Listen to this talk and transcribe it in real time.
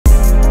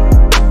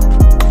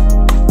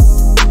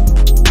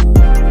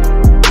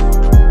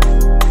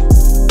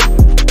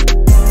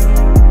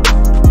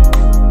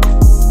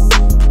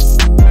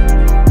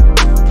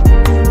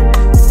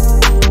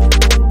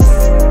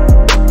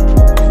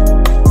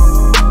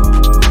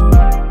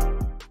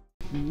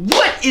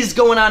What is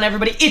going on,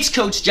 everybody? It's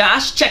Coach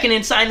Josh, checking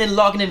in, signing in,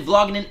 logging in,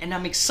 vlogging in, and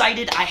I'm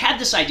excited. I had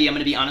this idea, I'm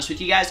gonna be honest with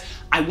you guys.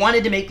 I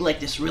wanted to make like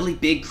this really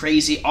big,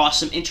 crazy,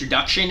 awesome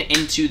introduction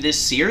into this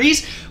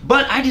series,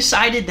 but I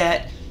decided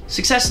that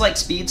success like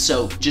speed,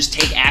 so just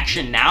take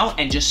action now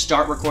and just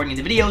start recording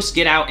the videos,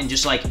 get out and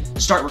just like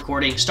start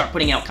recording, start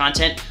putting out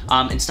content,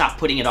 and stop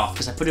putting it off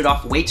because I put it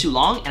off way too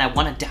long and I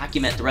want to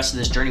document the rest of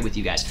this journey with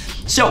you guys.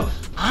 So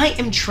I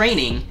am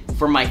training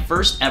for my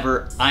first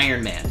ever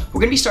Ironman.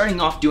 We're gonna be starting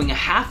off doing a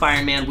half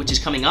Ironman, which is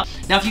coming up.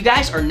 Now, if you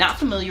guys are not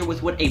familiar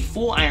with what a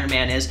full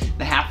Ironman is,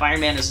 the half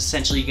Ironman is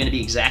essentially gonna be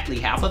exactly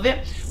half of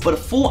it, but a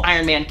full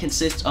Ironman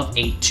consists of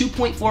a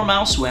 2.4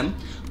 mile swim,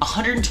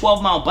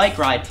 112-mile bike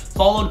ride,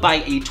 followed by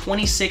a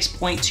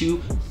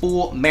 26.2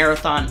 full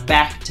marathon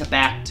back to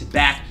back to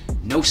back,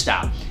 no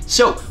stop.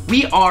 So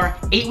we are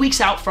 8 weeks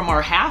out from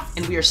our half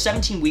and we are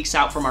 17 weeks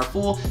out from our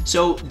full.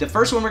 So the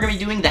first one we're gonna be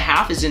doing, the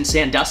half, is in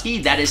Sandusky.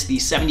 That is the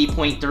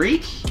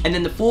 70.3. And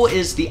then the full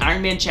is the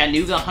Ironman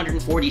Chattanooga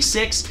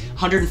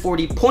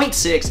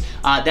 140.6.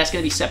 That's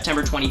gonna be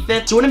September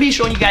 25th. So what I'm gonna be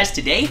showing you guys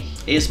today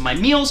is my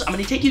meals. I'm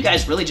gonna take you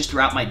guys really just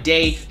throughout my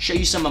day, show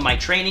you some of my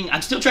training.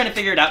 I'm still trying to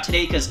figure it out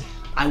today because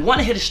I want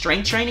to hit a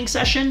strength training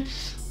session,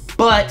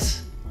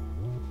 but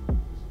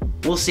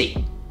we'll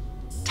see.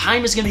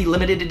 Time is going to be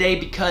limited today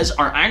because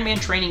our Ironman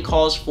training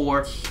calls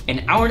for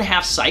an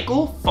hour-and-a-half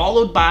cycle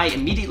followed by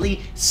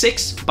immediately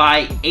 6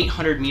 by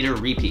 800 meter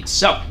repeats.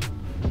 So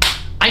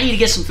I need to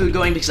get some food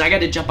going because I got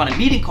to jump on a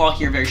meeting call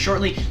here very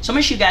shortly. So I'm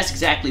gonna show you guys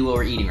exactly what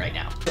we're eating right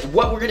now.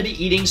 What we're gonna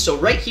be eating, so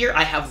right here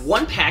I have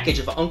one package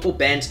of Uncle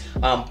Ben's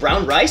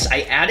brown rice.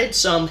 I added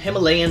some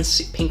Himalayan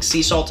pink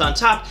sea salt on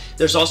top.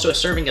 There's also a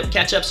serving of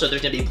ketchup, so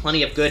there's gonna be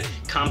plenty of good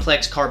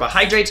complex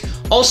carbohydrates.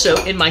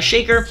 Also in my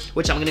shaker,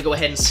 which I'm gonna go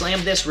ahead and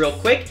slam this real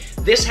quick,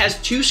 this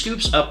has 2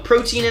 scoops of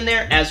protein in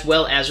there as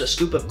well as a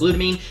scoop of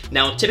glutamine.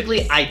 Now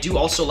typically I do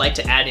also like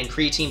to add in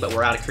creatine, but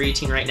we're out of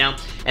creatine right now.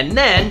 And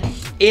then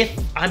if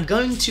I'm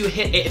going to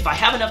if I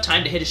have enough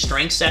time to hit a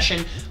strength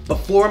session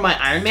before my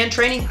Ironman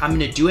training, I'm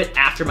gonna do it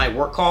after my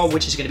work call,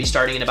 which is gonna be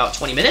starting in about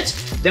 20 minutes.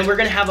 Then we're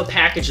gonna have a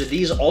package of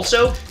these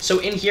also. So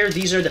in here,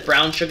 these are the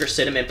brown sugar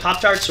cinnamon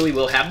Pop-Tarts, so we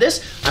will have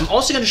this. I'm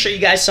also gonna show you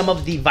guys some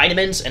of the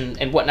vitamins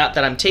and whatnot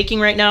that I'm taking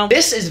right now.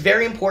 This is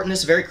very important, this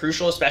is very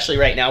crucial, especially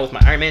right now with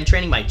my Ironman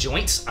training, my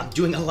joints. I'm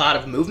doing a lot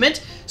of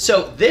movement.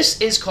 So this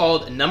is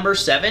called number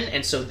 7,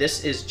 and so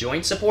this is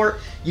joint support.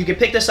 You can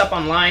pick this up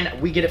online.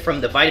 We get it from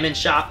the vitamin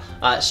shop.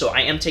 So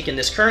I am taking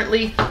this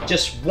currently,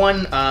 just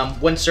one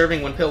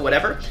serving, 1 pill,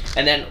 whatever.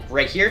 And then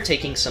right here,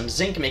 taking some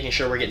zinc, making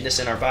sure we're getting this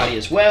in our body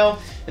as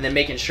well. And then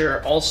making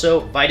sure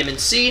also vitamin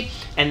C.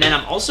 And then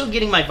I'm also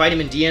getting my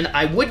vitamin D in.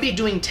 I would be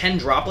doing 10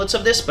 droplets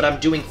of this, but I'm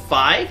doing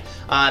 5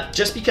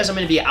 just because I'm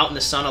gonna be out in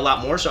the sun a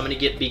lot more. So I'm gonna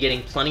be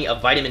getting plenty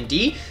of vitamin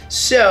D.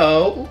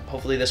 So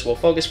hopefully this will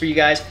focus for you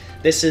guys.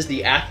 This is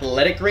the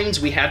athletic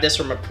greens. We had this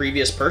from a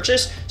previous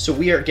purchase, so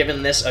we are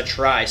giving this a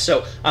try.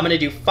 So I'm gonna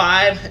do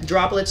 5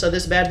 droplets of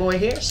this bad boy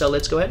here. So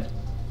let's go ahead.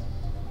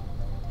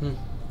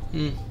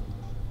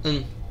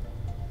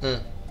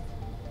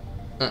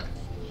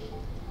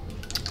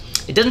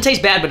 It doesn't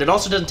taste bad, but it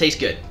also doesn't taste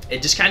good.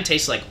 It just kind of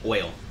tastes like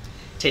oil.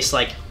 It tastes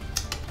like,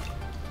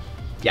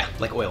 yeah,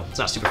 like oil. It's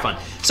not super fun.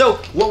 So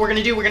what we're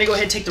gonna do, we're gonna go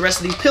ahead and take the rest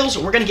of these pills,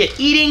 we're gonna get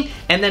eating,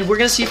 and then we're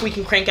gonna see if we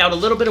can crank out a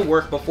little bit of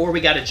work before we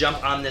gotta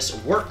jump on this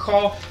work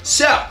call.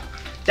 So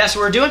that's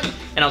what we're doing,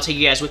 and I'll take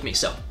you guys with me,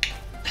 so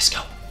let's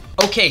go.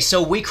 Okay,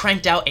 so we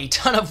cranked out a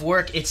ton of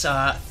work. It's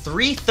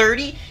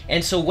 3:30,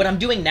 and so what I'm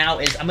doing now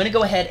is I'm gonna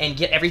go ahead and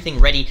get everything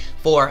ready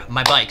for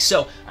my bike.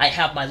 So I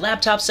have my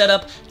laptop set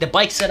up, the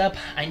bike set up.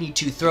 I need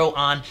to throw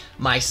on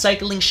my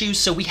cycling shoes.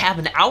 So we have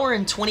an hour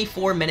and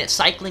 24-minute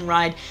cycling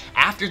ride.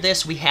 After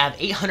this, we have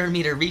 800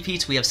 meter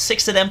repeats. We have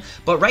 6 of them,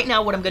 but right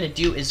now what I'm gonna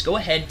do is go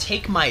ahead,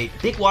 take my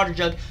big water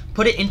jug,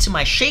 put it into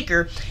my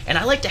shaker, and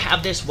I like to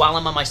have this while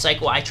I'm on my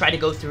cycle. I try to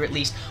go through at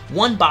least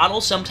 1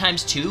 bottle,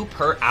 sometimes 2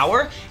 per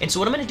hour. And so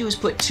what I'm gonna do is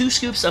put 2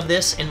 scoops of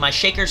this in my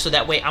shaker, so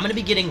that way I'm gonna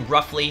be getting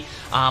roughly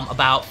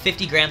about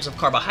 50 grams of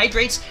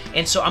carbohydrates.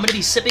 And so I'm gonna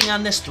be sipping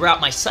on this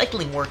throughout my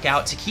cycling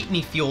workout to keep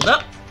me fueled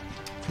up.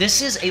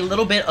 This is a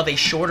little bit of a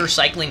shorter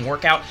cycling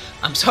workout.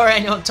 I'm sorry, I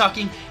know I'm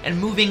talking and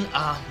moving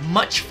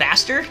much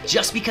faster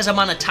just because I'm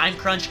on a time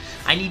crunch.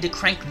 I need to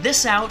crank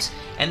this out,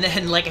 and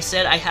then like I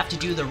said, I have to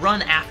do the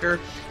run after,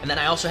 and then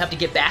I also have to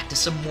get back to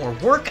some more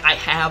work. I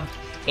have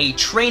a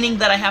training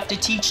that I have to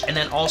teach, and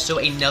then also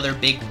another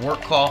big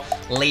work call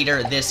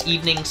later this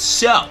evening.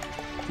 So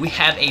we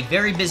have a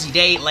very busy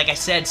day. Like I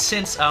said,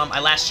 since I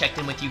last checked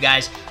in with you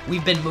guys,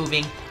 we've been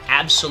moving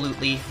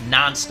absolutely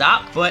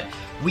non-stop, but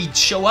we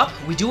show up,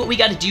 we do what we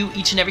gotta do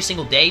each and every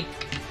single day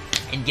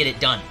and get it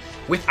done.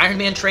 With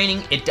Ironman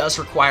training, it does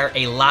require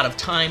a lot of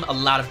time, a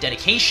lot of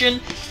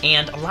dedication,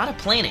 and a lot of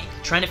planning.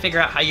 Trying to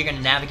figure out how you're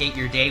gonna navigate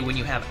your day when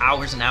you have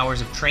hours and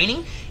hours of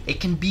training. It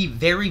can be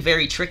very,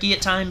 very tricky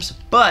at times,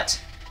 but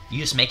you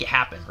just make it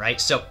happen, right?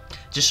 So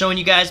just showing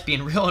you guys,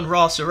 being real and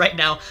raw. So right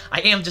now, I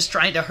am just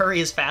trying to hurry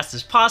as fast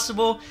as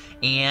possible,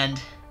 and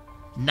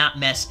not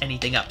mess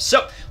anything up.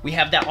 So we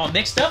have that all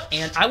mixed up,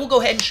 and I will go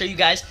ahead and show you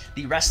guys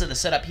the rest of the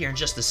setup here in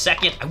just a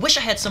second. I wish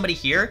I had somebody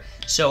here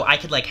so I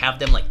could like have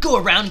them like go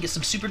around and get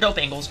some super dope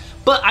angles,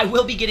 but I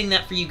will be getting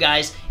that for you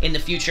guys in the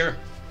future.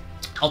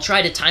 I'll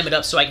try to time it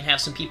up so I can have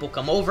some people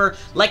come over.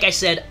 Like I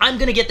said, I'm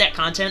gonna get that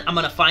content. I'm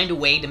gonna find a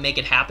way to make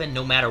it happen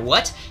no matter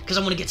what, because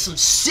I wanna get some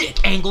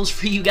sick angles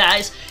for you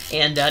guys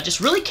and just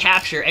really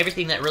capture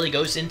everything that really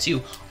goes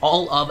into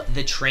all of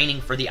the training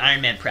for the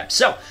Ironman Prep.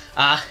 So,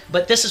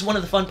 but this is one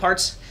of the fun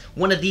parts.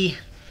 One of the,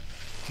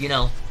 you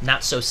know,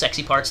 not so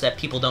sexy parts that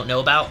people don't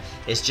know about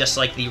is just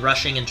like the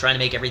rushing and trying to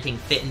make everything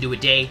fit into a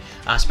day,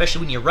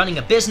 especially when you're running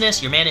a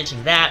business, you're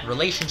managing that,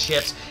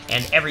 relationships,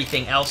 and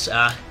everything else.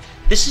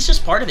 This is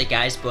just part of it,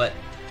 guys, but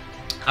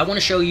I want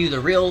to show you the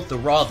real, the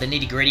raw, the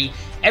nitty-gritty,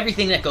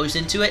 everything that goes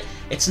into it.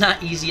 It's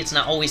not easy. It's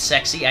not always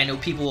sexy. I know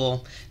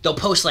people, they'll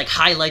post like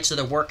highlights of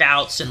their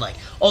workouts and like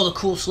all the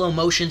cool slow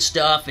motion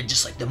stuff and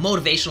just like the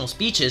motivational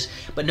speeches,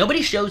 but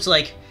nobody shows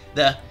like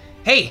the,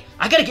 hey,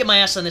 I gotta get my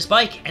ass on this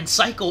bike and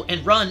cycle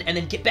and run and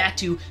then get back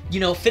to, you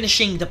know,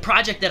 finishing the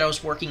project that I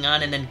was working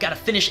on and then gotta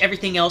finish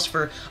everything else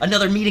for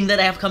another meeting that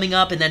I have coming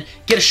up and then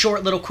get a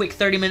short little quick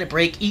 30-minute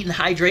break, eat and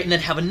hydrate, and then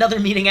have another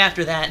meeting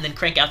after that and then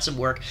crank out some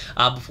work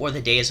before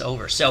the day is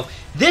over. So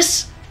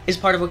this is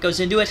part of what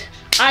goes into it.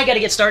 I gotta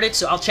get started,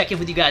 so I'll check in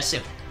with you guys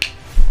soon.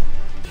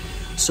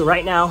 So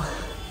right now,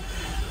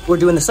 we're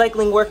doing the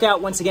cycling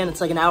workout. Once again, it's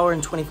like an hour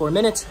and 24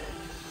 minutes.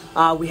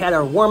 We had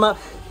our warm-up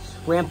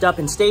ramped up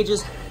in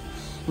stages.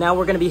 Now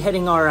we're gonna be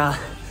hitting our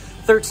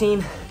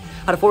 13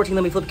 out of 14.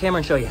 Let me flip the camera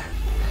and show you.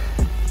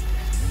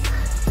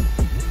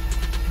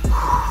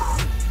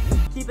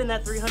 Keeping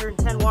that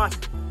 310 watts.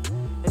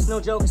 It's no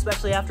joke,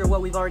 especially after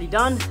what we've already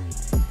done.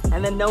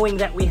 And then knowing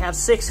that we have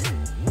six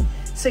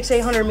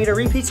 800 meter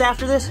repeats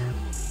after this.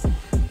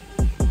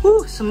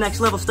 Whew, some next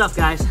level stuff,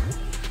 guys.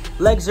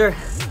 Legs are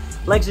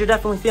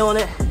definitely feeling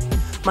it.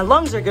 My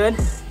lungs are good.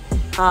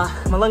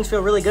 My lungs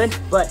feel really good,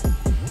 but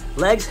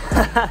legs,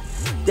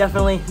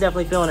 definitely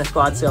feeling it,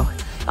 squad. So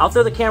I'll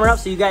throw the camera up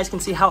so you guys can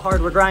see how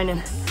hard we're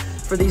grinding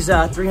for these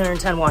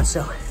 310 watts.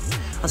 So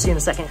I'll see you in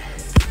a second.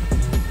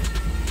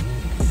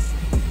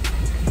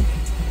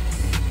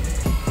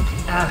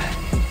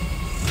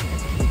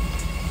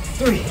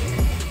 3,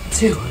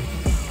 2,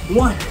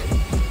 1.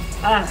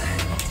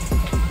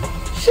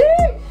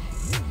 Shit.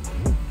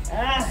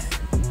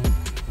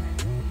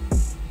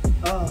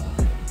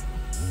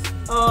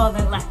 Oh,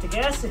 that lactic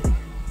acid.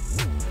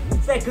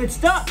 It's that good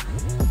stuff.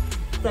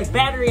 It's like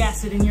battery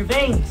acid in your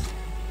veins.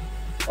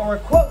 Or a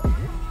quote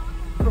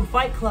from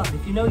Fight Club.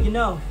 If you know, you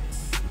know.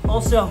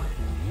 Also,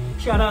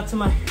 shout out to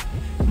my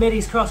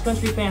Middies cross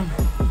country fam.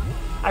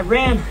 I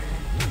ran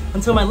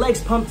until my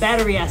legs pumped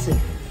battery acid.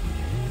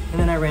 And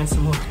then I ran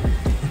some more.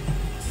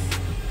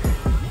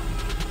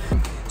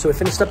 So we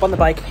finished up on the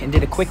bike and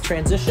did a quick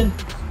transition.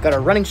 Got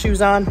our running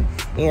shoes on,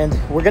 and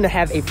we're gonna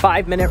have a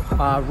 5-minute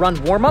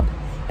run warm-up.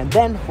 And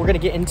then we're gonna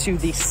get into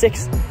the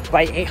 6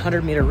 by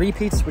 800 meter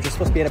repeats, which is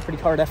supposed to be at a pretty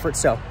hard effort.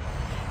 So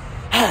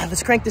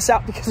let's crank this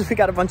out because we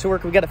got a bunch of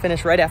work we gotta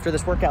finish right after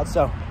this workout.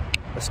 So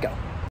let's go.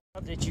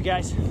 Update you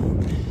guys.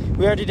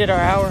 We already did our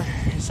hour.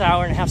 It's an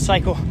hour and a half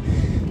cycle.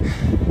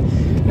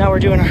 Now we're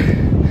doing our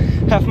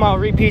half-mile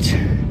repeats.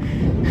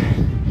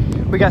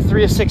 We got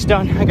 3 of 6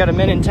 done. I got a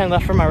minute and 10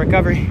 left for my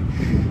recovery.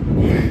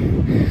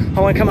 I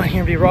wanna come out here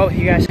and be raw with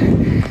you guys.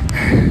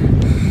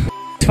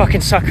 It's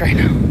fucking suck right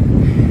now.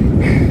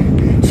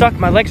 Suck,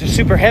 my legs are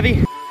super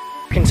heavy,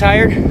 fucking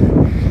tired.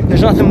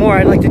 There's nothing more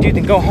I'd like to do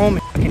than go home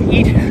and fucking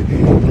eat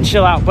and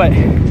chill out, but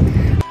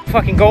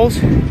fucking goals.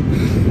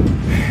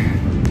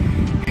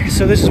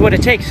 So this is what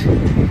it takes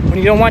when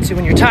you don't want to,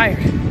 when you're tired,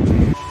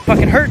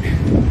 fucking hurt.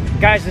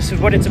 Guys, this is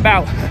what it's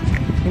about.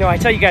 You know, I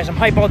tell you guys I'm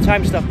hype all the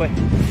time and stuff, but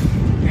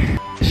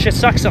this shit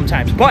sucks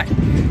sometimes, but it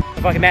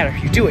doesn't fucking matter.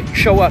 You do it, you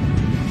show up,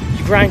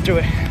 you grind through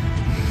it.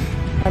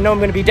 I know I'm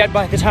gonna be dead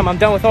by the time I'm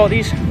done with all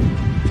these,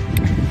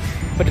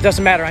 but it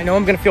doesn't matter. I know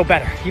I'm gonna feel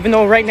better. Even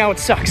though right now it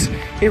sucks.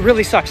 It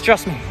really sucks,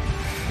 trust me.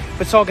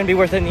 But it's all gonna be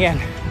worth it in the end.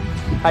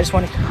 I just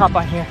wanna hop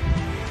on here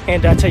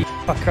and tell you,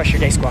 fuck, crush your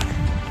day, squad.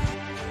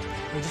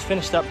 We just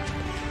finished up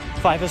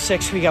 5 of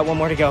 6. We got 1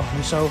 more to go.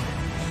 I'm so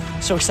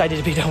excited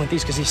to be done with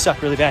these because these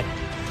suck really bad.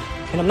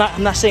 And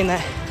I'm not saying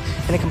that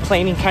in a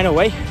complaining kind of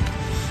way.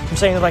 I'm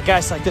saying that, like,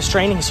 guys, like, this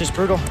training is just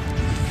brutal.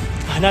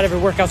 Not every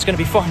workout's gonna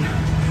be fun.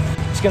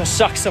 It's gonna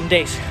suck some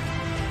days.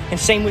 And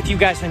same with you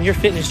guys on your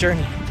fitness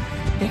journey.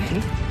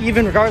 And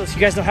even regardless, you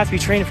guys don't have to be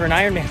training for an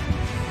Ironman.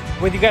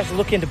 Whether you guys are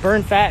looking to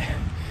burn fat,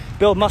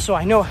 build muscle,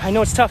 I know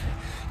it's tough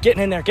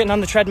getting in there, getting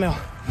on the treadmill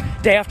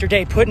day after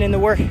day, putting in the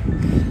work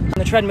on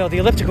the treadmill, the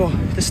elliptical,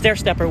 the stair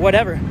step, or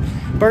whatever,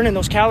 burning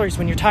those calories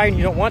when you're tired and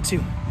you don't want to.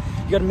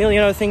 You got a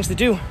million other things to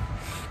do.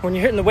 When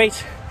you're hitting the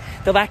weights,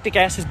 the lactic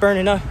acid is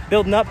burning up,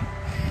 building up,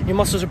 your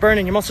muscles are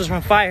burning, your muscles are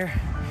on fire,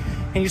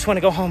 and you just want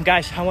to go home.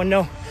 Guys, I want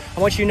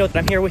you to know that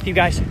I'm here with you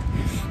guys.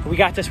 We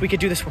got this, we could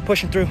do this, we're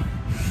pushing through.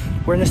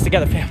 We're in this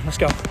together, fam. Let's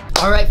go.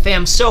 All right,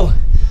 fam. So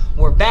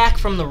we're back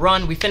from the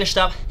run. We finished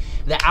up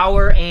the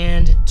hour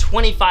and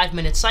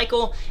 25-minute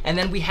cycle, and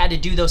then we had to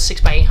do those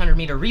 6x800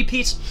 meter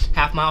repeats,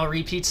 half-mile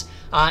repeats,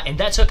 and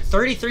that took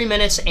 33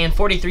 minutes and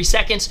 43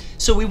 seconds.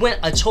 So we went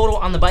a total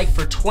on the bike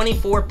for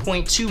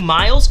 24.2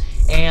 miles,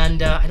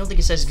 and I don't think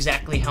it says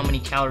exactly how many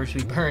calories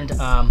we burned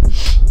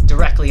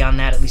directly on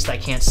that. At least I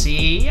can't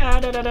see.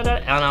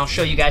 And I'll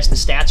show you guys the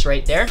stats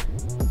right there.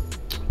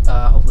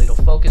 Hopefully it'll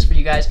focus for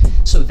you guys.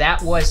 So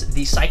that was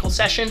the cycle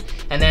session,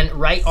 and then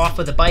right off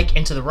of the bike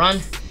into the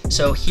run.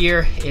 So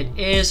here it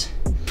is,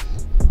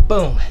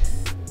 boom.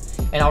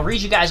 And I'll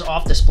read you guys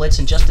off the splits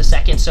in just a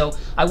second. So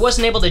I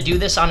wasn't able to do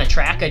this on a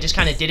track. I just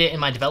kind of did it in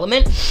my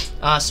development.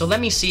 So let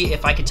me see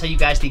if I can tell you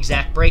guys the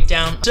exact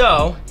breakdown.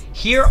 So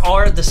here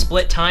are the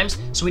split times.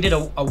 So we did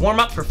a warm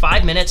up for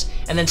 5 minutes.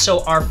 And then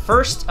so our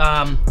first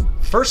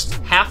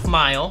half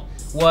mile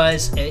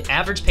was an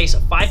average pace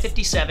of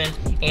 5:57,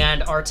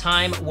 and our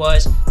time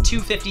was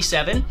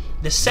 2:57.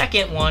 The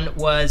second one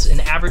was an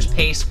average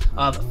pace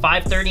of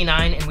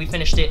 5:39, and we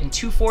finished it in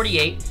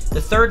 2:48. The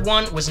third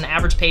one was an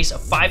average pace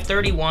of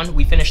 5:31.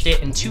 We finished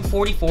it in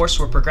 2:44,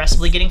 so we're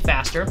progressively getting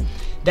faster.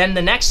 Then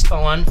the next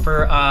one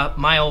for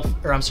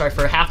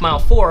for half mile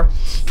 4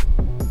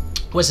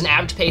 was an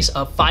average pace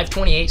of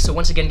 5:28, so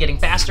once again getting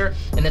faster,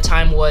 and the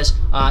time was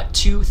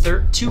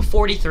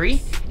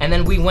 2:43, and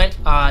then we went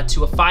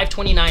to a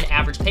 5:29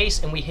 average pace,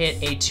 and we hit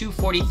a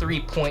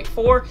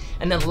 2:43.4,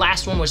 and then the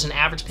last one was an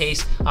average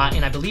pace,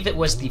 and I believe it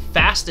was the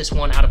fastest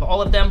one out of all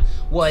of them,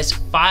 was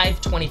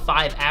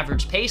 5:25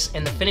 average pace,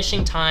 and the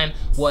finishing time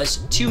was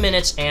 2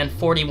 minutes and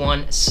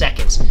 41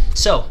 seconds.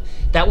 So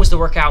that was the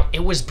workout.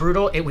 It was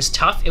brutal, it was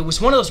tough. It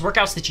was one of those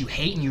workouts that you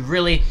hate and you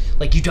really,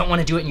 like, you don't want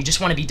to do it and you just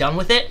want to be done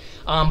with it.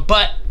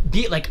 But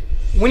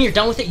when you're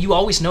done with it, you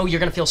always know you're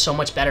gonna feel so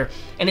much better.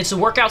 And it's the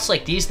workouts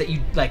like these that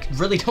you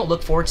really don't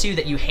look forward to,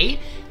 that you hate,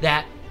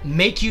 that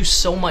make you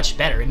so much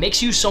better. It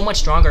makes you so much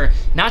stronger,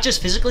 not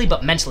just physically,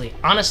 but mentally.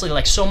 Honestly,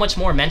 like so much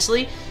more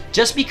mentally,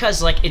 just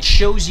because like it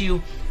shows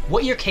you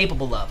what you're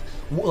capable of,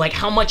 like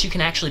how much you can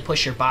actually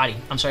push your body.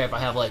 I'm sorry if I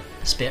have like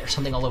spit or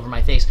something all over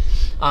my face.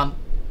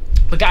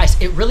 But guys,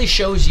 it really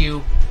shows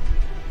you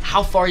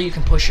how far you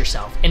can push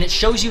yourself, and it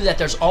shows you that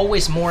there's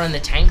always more in the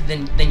tank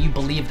than you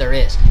believe there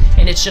is.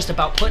 And it's just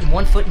about putting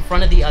one foot in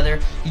front of the other.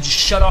 You just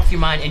shut off your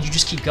mind and you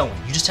just keep going.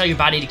 You just tell your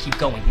body to keep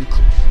going.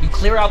 You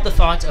clear out the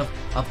thoughts of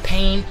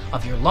pain,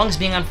 of your lungs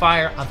being on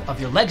fire, of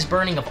your legs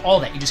burning, of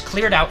all that. You just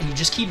clear it out and you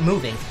just keep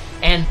moving.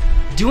 And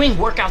doing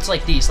workouts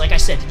like these, like I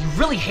said, you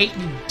really hate,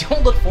 you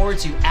don't look forward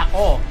to at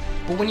all,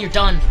 but when you're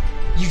done,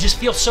 you just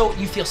feel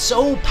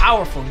so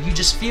powerful. You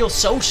just feel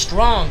so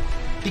strong,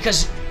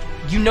 because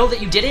you know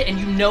that you did it, and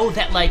you know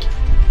that, like,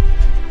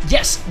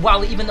 yes,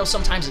 while even though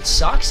sometimes it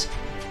sucks,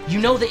 you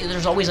know that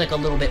there's always like a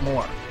little bit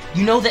more.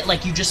 You know that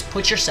like you just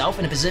put yourself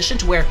in a position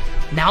to where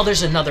now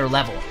there's another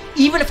level.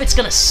 Even if it's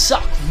gonna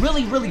suck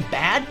really, really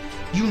bad,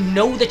 you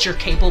know that you're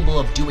capable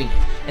of doing it.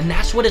 And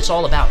that's what it's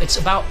all about. It's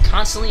about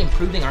constantly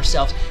improving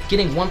ourselves,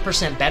 getting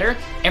 1% better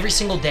every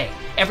single day,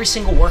 every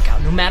single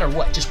workout, no matter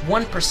what, just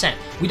 1%.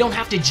 We don't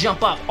have to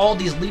jump up all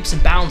these leaps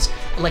and bounds.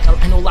 Like,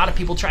 I know a lot of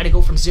people try to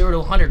go from 0 to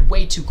 100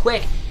 way too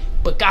quick,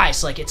 but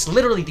guys, like, it's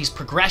literally these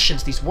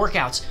progressions, these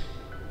workouts,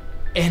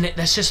 and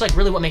that's just like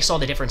really what makes all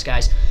the difference,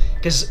 guys.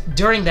 Because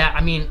during that,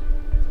 I mean,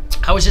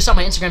 I was just on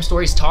my Instagram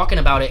stories talking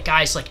about it.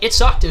 Guys, like, it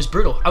sucked. It was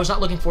brutal. I was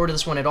not looking forward to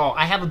this one at all.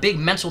 I have a big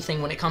mental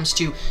thing when it comes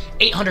to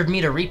 800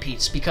 meter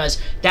repeats,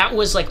 because that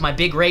was like my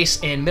big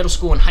race in middle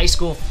school and high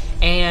school,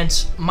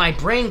 and my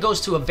brain goes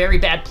to a very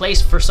bad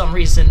place for some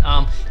reason,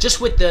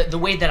 just with the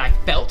way that I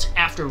felt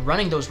after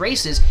running those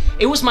races.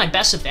 It was my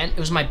best event. It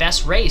was my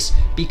best race,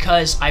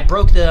 because I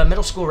broke the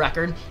middle school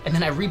record, and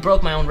then I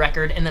re-broke my own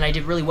record, and then I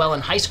did really well in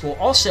high school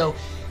also.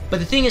 But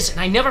the thing is, and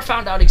I never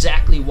found out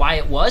exactly why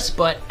it was,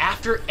 but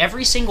after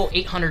every single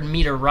 800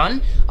 meter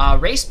run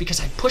race, because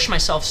I pushed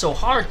myself so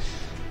hard,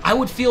 I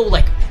would feel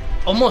like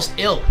almost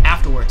ill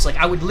afterwards. Like,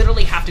 I would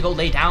literally have to go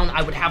lay down.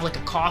 I would have like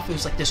a cough. It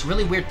was like this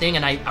really weird thing,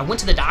 and I went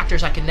to the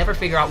doctors. I could never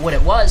figure out what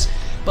it was,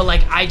 but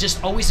like I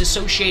just always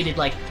associated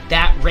like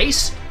that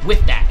race with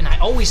that, and I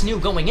always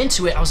knew going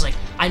into it, I was like,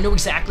 I know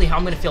exactly how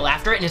I'm gonna feel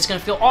after it, and it's gonna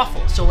feel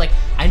awful. So like,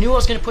 I knew I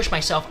was gonna push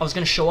myself. I was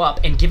gonna show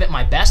up and give it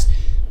my best.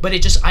 But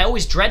it just, I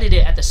always dreaded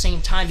it at the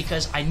same time,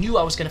 because I knew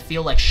I was gonna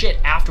feel like shit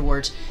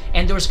afterwards.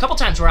 And there was a couple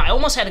times where I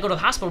almost had to go to the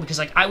hospital, because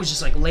like I was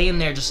just like laying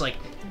there just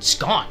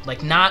gone,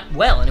 like not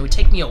well, and it would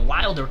take me a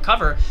while to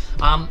recover,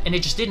 and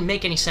it just didn't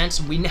make any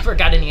sense. We never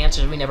got any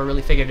answers. We never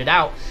really figured it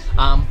out,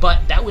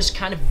 but that was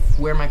kind of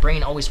where my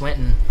brain always went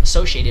and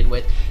associated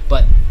with.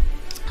 But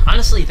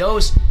honestly,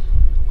 those,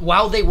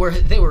 while they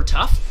were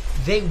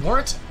tough, they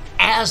weren't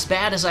as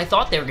bad as I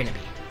thought they were gonna be.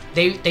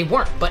 They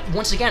weren't, but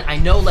once again, I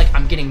know like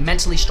I'm getting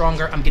mentally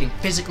stronger, I'm getting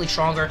physically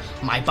stronger,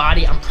 my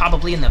body, I'm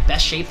probably in the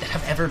best shape that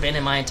I've ever been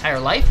in my entire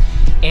life,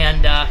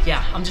 and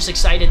yeah, I'm just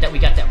excited that we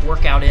got that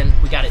workout in,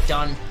 we got it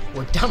done,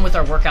 we're done with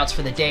our workouts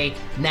for the day.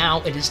 Now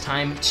it is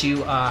time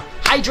to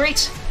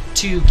hydrate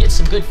to get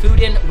some good food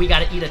in, we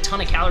got to eat a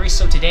ton of calories.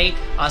 So today,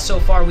 so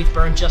far, we've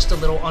burned just a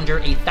little under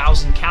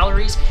 1,000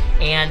 calories,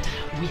 and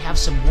we have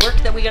some work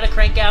that we got to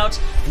crank out.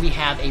 We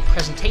have a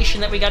presentation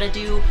that we got to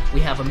do.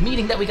 We have a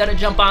meeting that we got to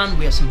jump on.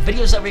 We have some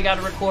videos that we got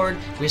to record.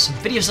 We have some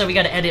videos that we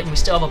got to edit, and we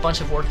still have a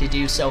bunch of work to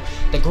do. So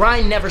the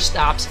grind never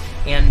stops.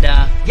 And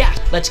yeah,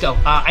 let's go.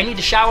 I need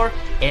to shower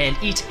and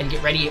eat and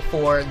get ready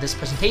for this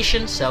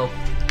presentation. So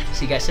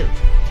see you guys soon.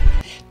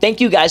 Thank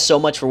you guys so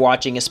much for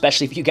watching,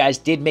 especially if you guys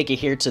did make it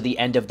here to the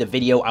end of the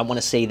video. I want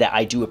to say that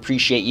I do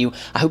appreciate you.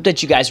 I hope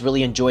that you guys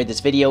really enjoyed this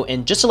video,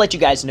 and just to let you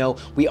guys know,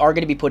 we are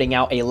going to be putting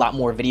out a lot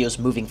more videos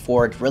moving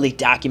forward, really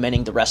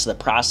documenting the rest of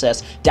the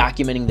process,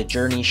 documenting the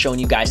journey, showing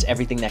you guys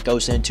everything that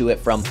goes into it,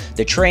 from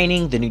the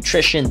training, the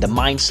nutrition, the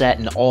mindset,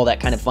 and all that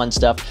kind of fun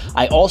stuff.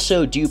 I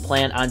also do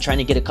plan on trying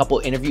to get a couple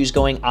interviews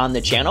going on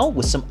the channel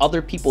with some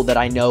other people that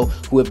I know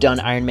who have done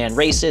Ironman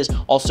races.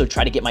 Also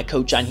try to get my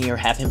coach on here,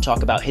 have him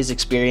talk about his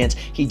experience.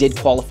 He did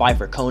qualify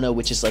for Kona,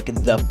 which is like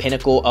the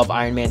pinnacle of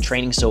Ironman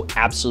training, so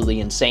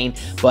absolutely insane.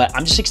 But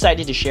I'm just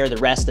excited to share the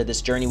rest of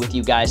this journey with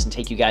you guys and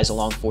take you guys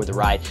along for the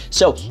ride.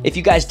 So if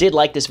you guys did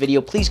like this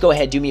video, please go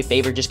ahead, do me a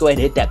favor, just go ahead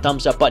and hit that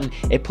thumbs up button.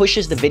 It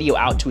pushes the video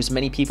out to as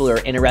many people who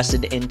are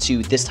interested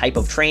into this type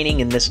of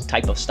training and this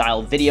type of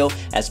style video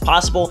as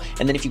possible.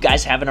 And then if you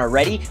guys haven't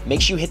already, make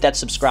sure you hit that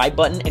subscribe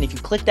button, and if you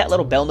click that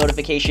little bell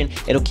notification,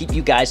 it'll keep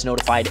you guys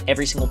notified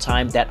every single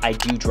time that I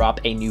do drop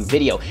a new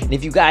video. And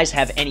if you guys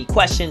have any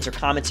questions or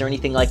comments or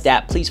anything like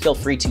that, please feel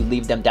free to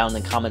leave them down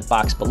in the comment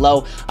box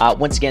below.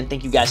 Once again,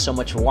 thank you guys so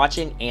much for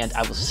watching, and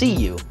I will see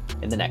you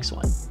in the next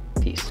one.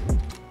 Peace.